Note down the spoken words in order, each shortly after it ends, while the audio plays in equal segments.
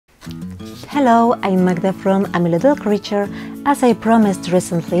Hello, I'm Magda from I'm a Little Creature. As I promised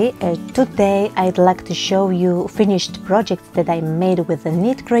recently, today I'd like to show you finished projects that I made with the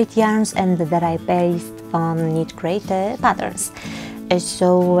Knitcrate yarns and that I based on Knitcrate patterns. Just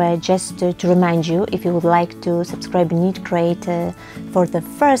to remind you, if you would like to subscribe to Knitcrate for the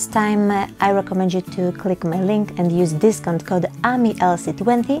first time, I recommend you to click my link and use discount code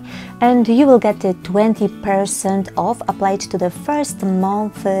AMILC20 and you will get 20% off applied to the first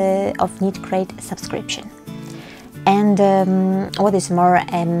month of Knitcrate subscription. And what is more,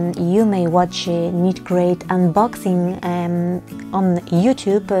 you may watch Knitcrate unboxing on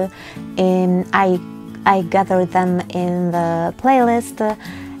YouTube. I gathered them in the playlist,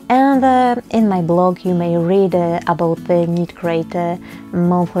 and in my blog you may read about the Knitcrate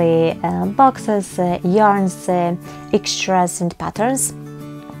monthly boxes, yarns, extras and patterns.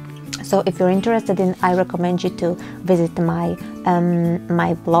 So if you're interested I recommend you to visit my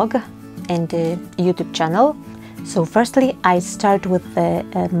blog and YouTube channel. So firstly I start with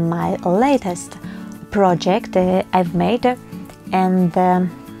my latest project I've made, and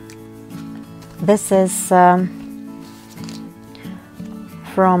this is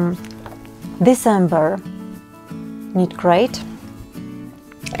from December Knitcrate,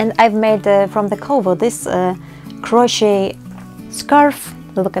 and I've made from the Cowl this crochet scarf.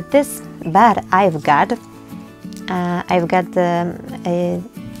 Look at this, but I've got the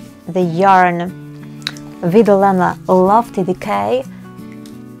yarn Vidolana Lofty Decay,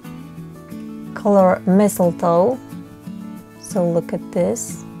 color Mistletoe. So look at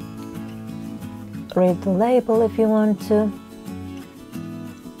this. Read the label if you want to.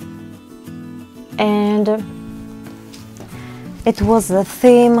 And it was the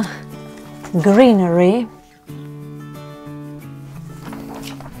theme greenery.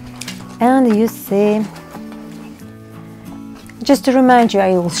 And you see, just to remind you,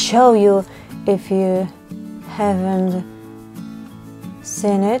 I will show you if you haven't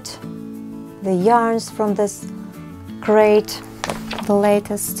seen it, the yarns from this crate, the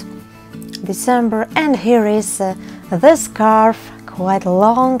latest December. And here is the scarf, quite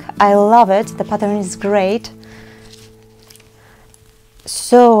long. I love it, the pattern is great.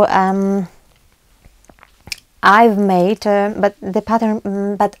 So I've made but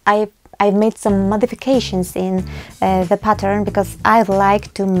I've made some modifications in the pattern because I'd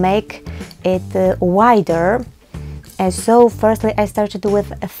like to make it wider. So firstly I started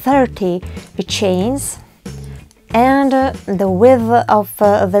with 30 chains, and the width of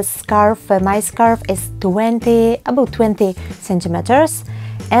the scarf, my scarf, is about 20 centimeters,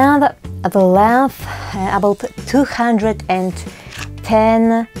 and the length about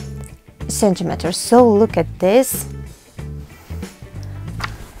 210 centimeters. So look at this.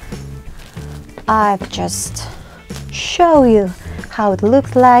 I've just show you how it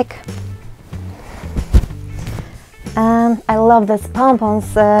looks like. And I love these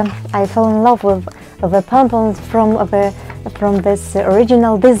pompons. I fell in love with the pompons from this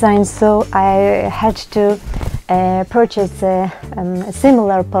original design, so I had to purchase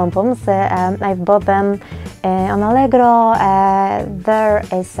similar pompons. I've bought them on Allegro. There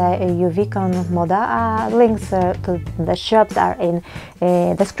is a Uvicon Moda. Links to the shops are in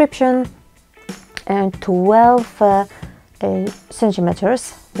description. And 12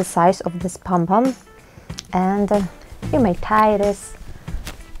 centimeters the size of this pompon, and you may tie this.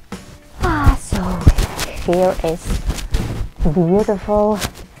 So here is beautiful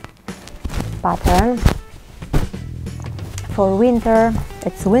pattern for winter.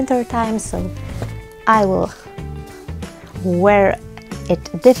 It's winter time, so I will wear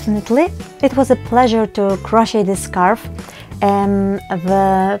it definitely. It was a pleasure to crochet this scarf.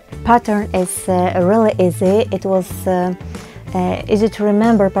 The pattern is really easy. It was easy to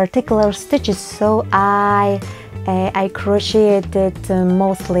remember particular stitches, so I crocheted it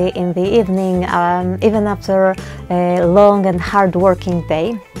mostly in the evening, even after a long and hard working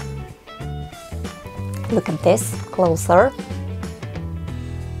day. Look at this closer.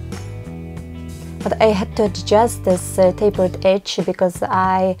 But I had to adjust this tapered edge because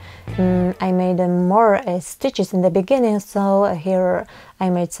I made more stitches in the beginning, so here I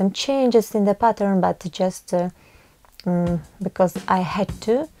made some changes in the pattern, but just because I had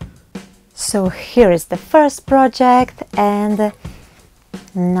to. So here is the first project, and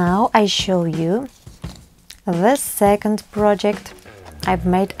now I show you the second project I've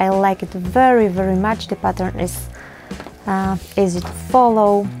made. I like it very, very much. The pattern is easy to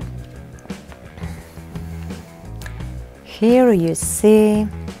follow. Here you see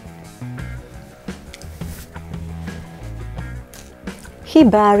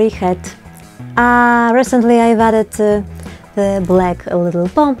Hibari Hat. Recently I've added the black little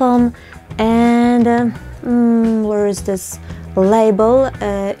pom-pom, and where is this label?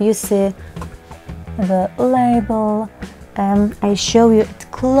 You see the label. I show you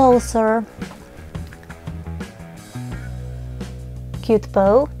it closer. Cute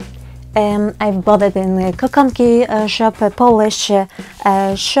bow. I've bought it in a Kokonki shop, a Polish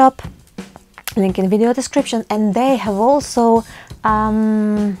shop, link in video description, and they have also,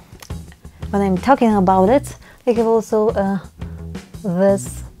 when I'm talking about it, they have also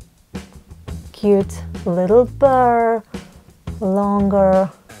this cute little bird, longer,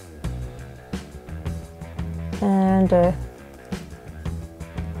 and a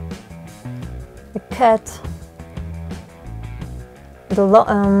cat.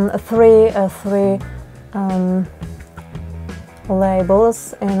 The three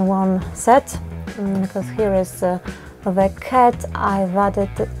labels in one set, because here is the cat. I've added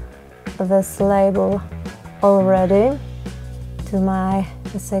this label already to my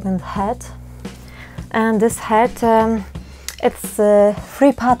second hat, and this hat, it's a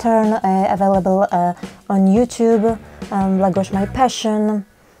free pattern available on YouTube, Language My Passion.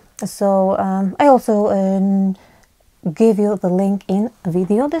 So I also give you the link in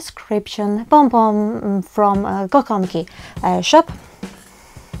video description. Pom-pom from Kokonki shop.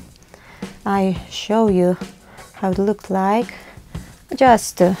 I show you how it looked like,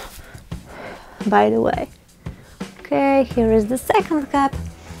 just by the way. Okay, here is the second cap.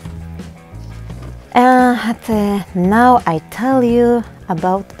 And now I tell you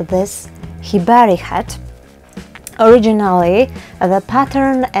about this Hibari hat. Originally, the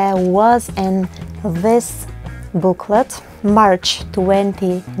pattern was in this booklet, March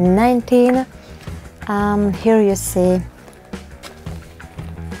 2019. Here you see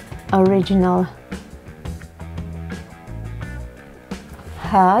original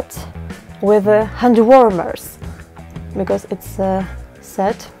hat with hand warmers, because it's a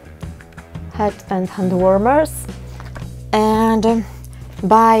set, hat and hand warmers, and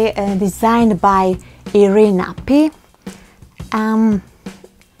designed by Irina Pi.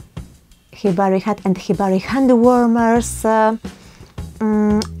 Hibari hat and Hibari hand warmers.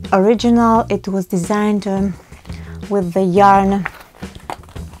 Original, it was designed with the yarn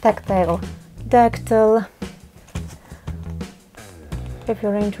tactile. If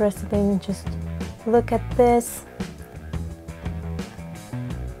you're interested in, just look at this.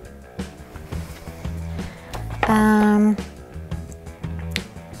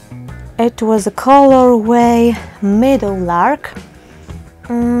 It was a colorway meadowlark.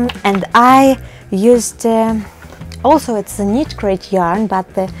 And I used, also it's a Knitcrate yarn, but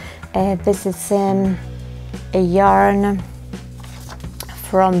this is a yarn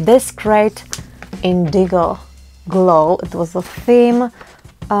from this crate, Indigo Glow. It was a theme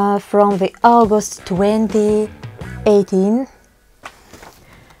from the August 2018.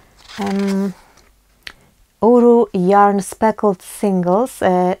 Uru yarn speckled singles,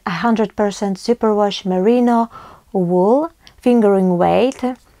 100% superwash merino wool, fingering weight,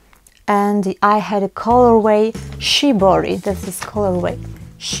 and I had a colorway Shibori. This is colorway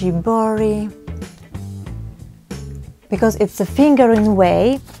Shibori, because it's a fingering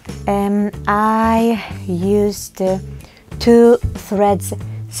way. I used 2 threads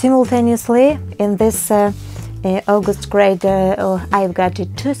simultaneously in this August grade. I've got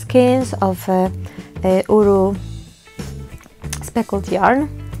 2 skeins of Uru speckled yarn,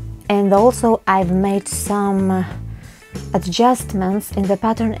 and also I've made some adjustments in the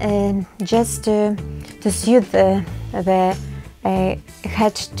pattern just to suit the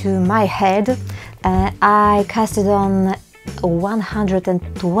hat to my head. I casted on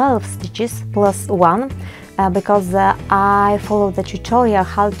 112 stitches plus 1 because I followed the tutorial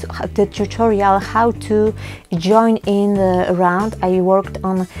how to join in the round. I worked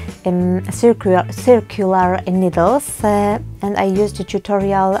on circular needles, and I used a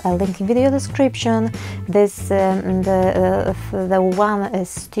tutorial link in video description. This the one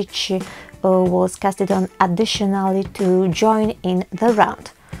stitch was casted on additionally to join in the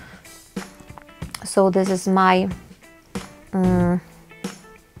round. So this is my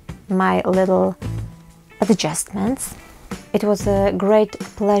my little adjustments. It was a great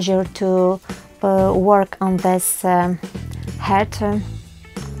pleasure to work on this hat.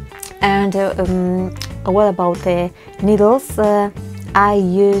 And what about the needles? I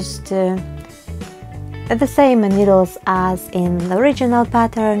used the same needles as in the original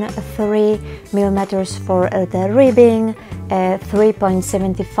pattern, 3 mm for the ribbing,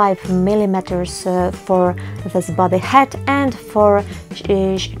 3.75 mm for this body hat, and for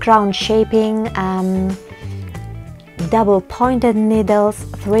crown shaping, double pointed needles,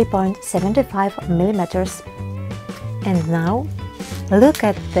 3.75 mm. And now look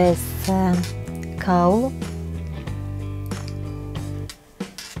at this cowl.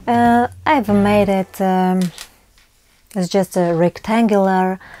 I've made it, it's just a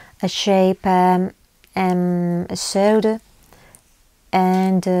rectangular shape, sewed,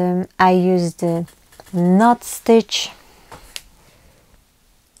 and I used knot stitch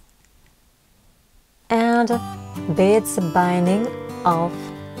and beads binding off.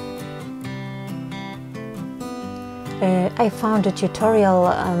 I found a tutorial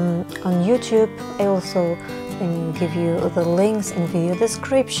on YouTube. I also give you the links in video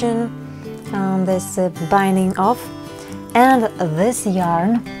description on this binding off. And this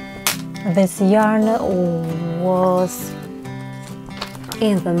yarn was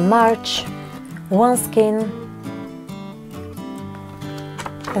in the March one skein.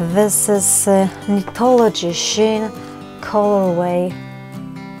 This is Knitology Sheen colorway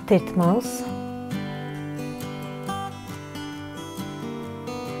titmouse.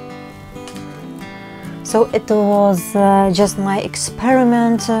 So it was just my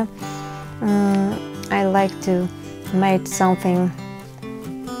experiment. I like to make something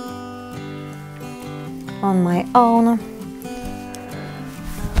on my own.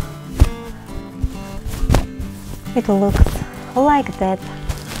 It looks like that.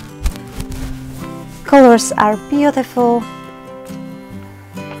 Colors are beautiful.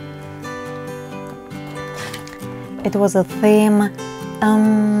 It was a theme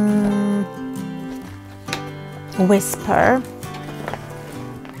whisper,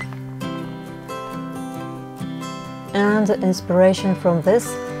 and inspiration from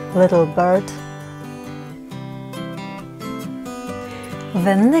this little bird.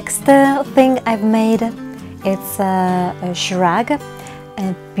 The next thing I've made, it's a shrug,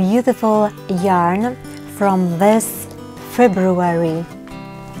 a beautiful yarn from this February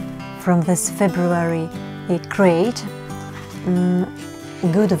crate.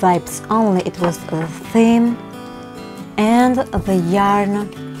 Good vibes only, it was a theme. And the yarn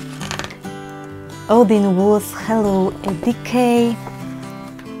Odin Wool's Hello Decay.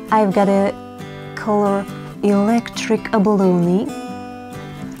 I've got a color Electric Abalone.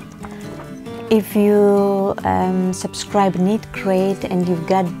 If you subscribe Knitcrate and you've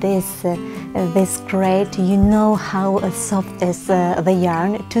got this crate, you know how soft is the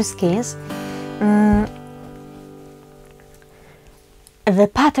yarn, 2 skeins. The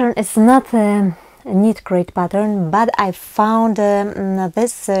pattern is not a Knitcrate pattern, but I found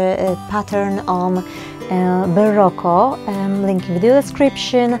this pattern on Barocco, link in video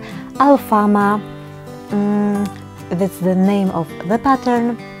description. Alfama, that's the name of the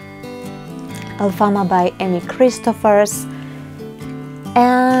pattern. Alfama by Amy Christophers,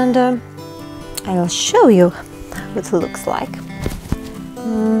 and I'll show you what it looks like.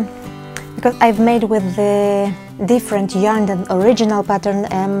 Because I've made with the different yarn than original pattern,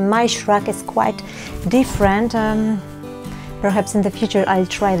 my shrug is quite different. Perhaps in the future I'll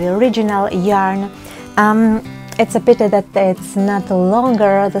try the original yarn. It's a pity that it's not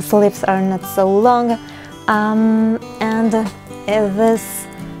longer, the sleeves are not so long, and this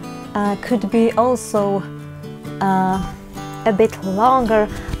could be also a bit longer,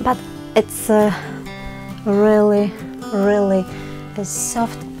 but it's really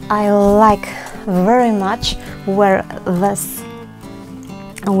soft. I like very much wear this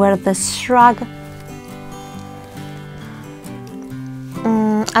shrug.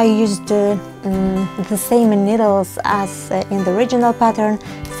 I used the same needles as in the original pattern,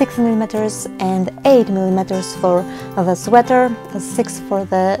 6 mm and 8 mm for the sweater, 6 for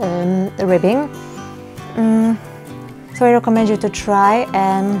the ribbing. So I recommend you to try.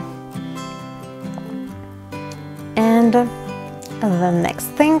 And the next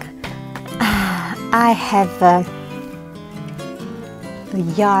thing, I have the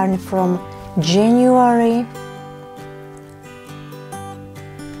yarn from January.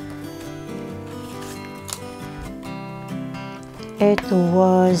 It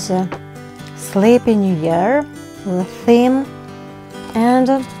was Sleepy New Year, the theme, and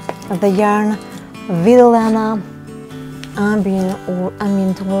the yarn Villana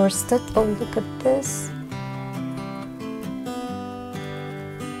Ambient Worsted. Oh, look at this!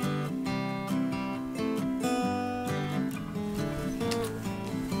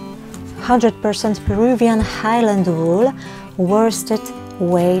 100% Peruvian Highland wool, worsted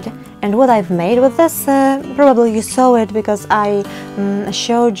weight. And what I've made with this, probably you saw it because I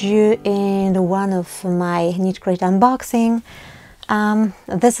showed you in one of my Knitcrate unboxing.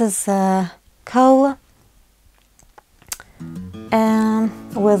 This is Cowl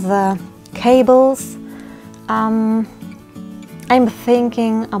with cables. I'm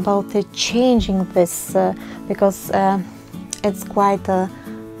thinking about changing this because it's quite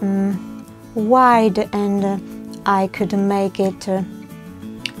wide, and I could make it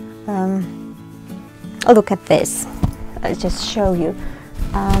look at this. I'll just show you.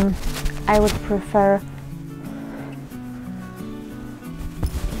 I would prefer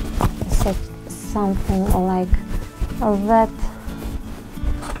set something like that.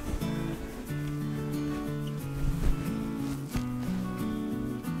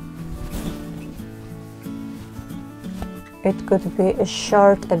 It could be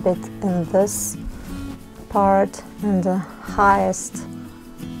short a bit in this part and higher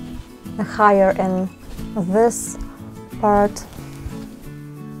in this part.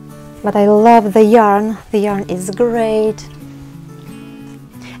 But I love the yarn. The yarn is great.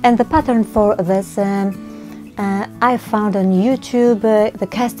 And the pattern for this I found on YouTube, the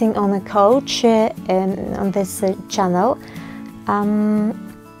casting on a coach on this channel.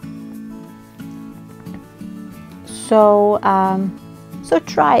 So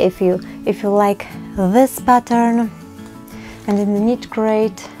try if you like this pattern. And in the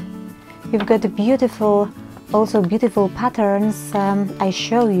Knitcrate you've got also beautiful patterns. I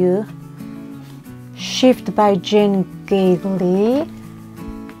show you Shift by Jean Gailey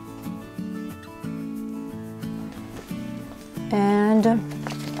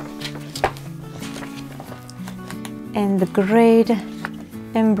and the Great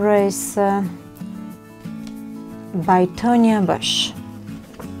Embrace by Tonya Bush,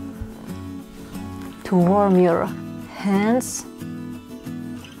 to warm your hands.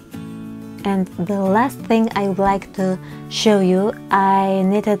 And the last thing I would like to show you, I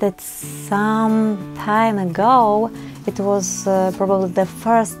knitted it some time ago. It was probably the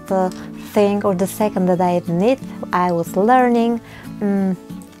first thing or the second that I knit. I was learning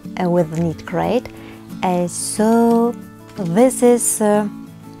with Knitcrate. So this is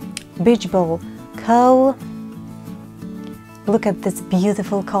Beachball Cowl. Look at these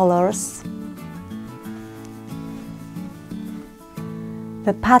beautiful colors.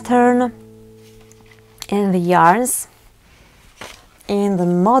 The pattern and the yarns in the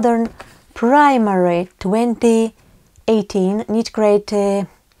modern primary 2018. Knitcrate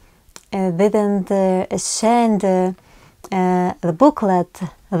didn't send the booklet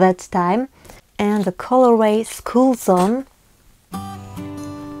that time, and the colorway School Zone.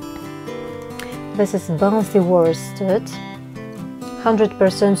 This is bouncy worsted,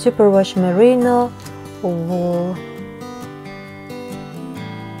 100% superwash merino wool.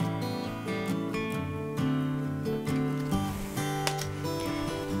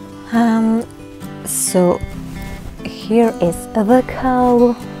 So here is the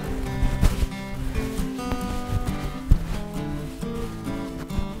cowl.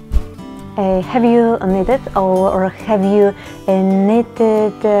 Have you knitted or have you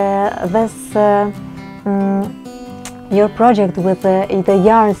knitted this your project with the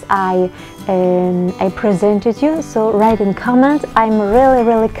yarns I presented you? So write in comment. I'm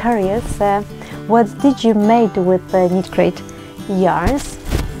really curious. What did you make with the Knitcrate yarns?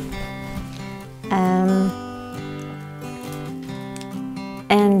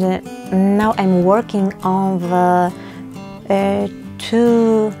 And now I'm working on the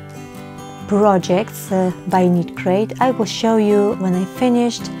two projects by Knitcrate. I will show you when I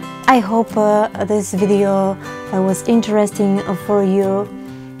finished. I hope this video was interesting for you.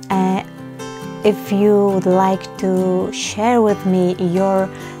 If you would like to share with me your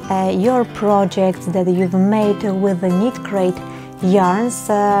projects that you've made with the Knitcrate yarns,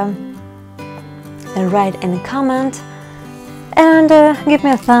 write in a comment and give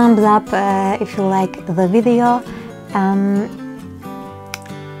me a thumbs up if you like the video.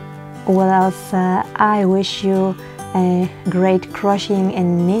 What else? I wish you a great crocheting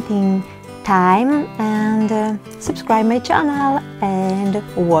and knitting time, and subscribe my channel and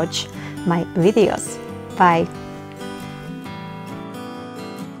watch my videos. Bye!